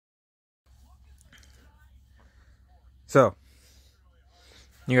So,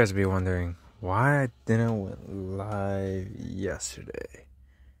 you guys be wondering why I didn't went live yesterday.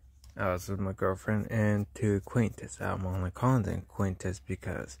 I was with my girlfriend and two acquaintances. I'm only calling them acquaintances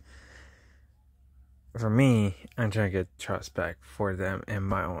because for me, I'm trying to get trust back for them in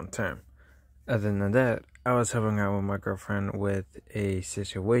my own term. Other than that, I was helping out with my girlfriend with a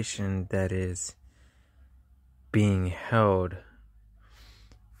situation that is being held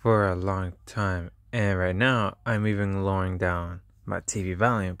for a long time. And right now, I'm even lowering down my TV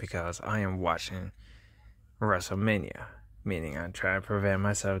volume because I am watching WrestleMania. Meaning I'm trying to prevent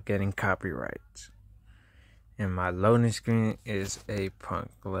myself getting copyrights. And my loading screen is a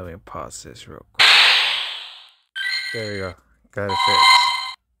punk. Let me pause this real quick. There we go. Got it fixed.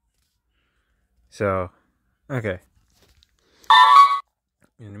 So, okay.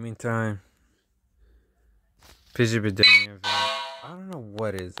 In the meantime, PG Bedania event. I don't know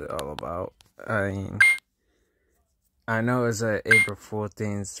what is it all about. I know it's a April Fool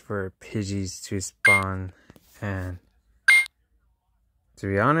things for Pidgeys to spawn, and to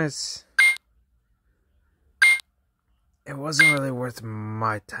be honest, it wasn't really worth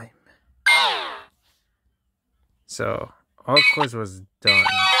my time. So, all course was done.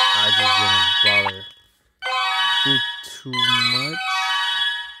 I just didn't bother do too much.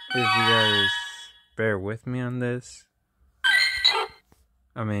 If you guys bear with me on this.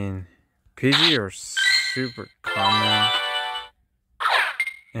 I mean, PG are super common.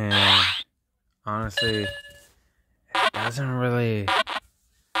 And honestly, it doesn't really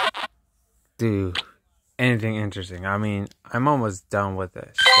do anything interesting. I mean, I'm almost done with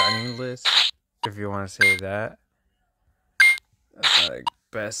the shining list, if you want to say that. That's like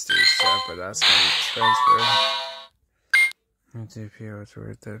best to set, but that's going to be transferred. MTP was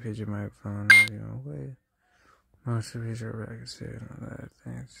worth that PG might phone even way. Most of these are reconciled and that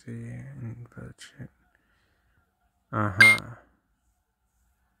things see in budget.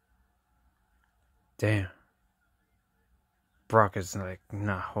 Damn. Brock is like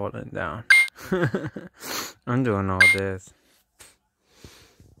not holding down. I'm doing all this.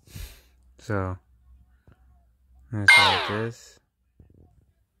 So let's like this.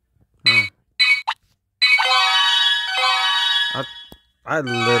 I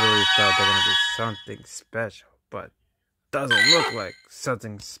literally thought they're gonna be something special, but doesn't look like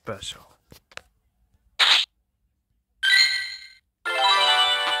something special.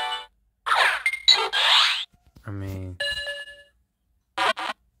 I mean,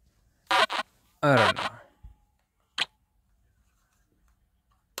 I don't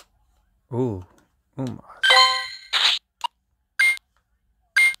know. Ooh,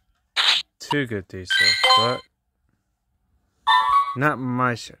 two good these stuff, but not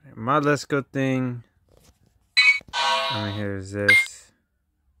my shit. My let's go thing. I mean, here's this.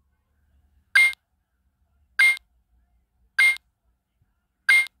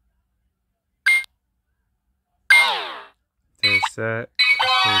 There's that.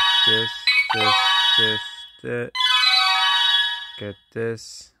 Complete this. Get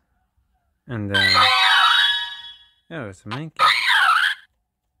this. And then, oh, it's a Mankey.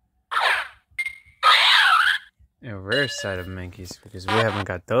 A rare side of Mankeys because we haven't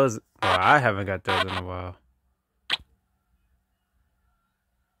got those. Well, I haven't got those in a while.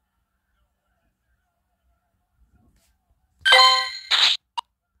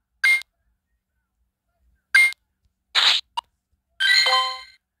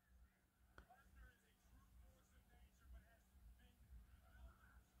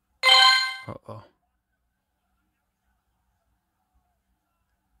 Uh-oh.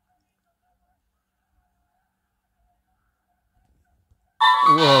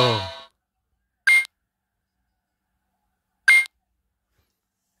 Whoa.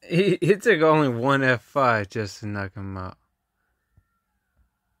 He took only one F5 just to knock him out.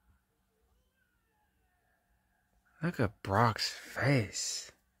 Look at Brock's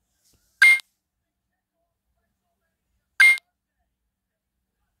face.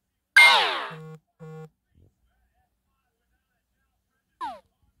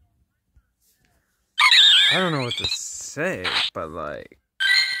 I don't know what to say, but like,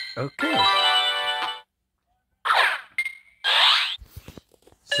 okay.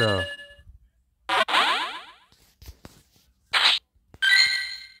 So,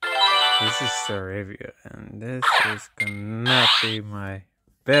 this is Saravia, and this is gonna be my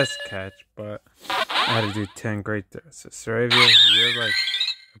best catch, but I had to do 10 great throws. So, Saravia, you're like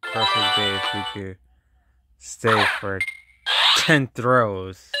a perfect day if you could stay for 10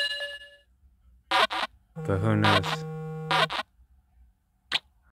 throws. But who knows?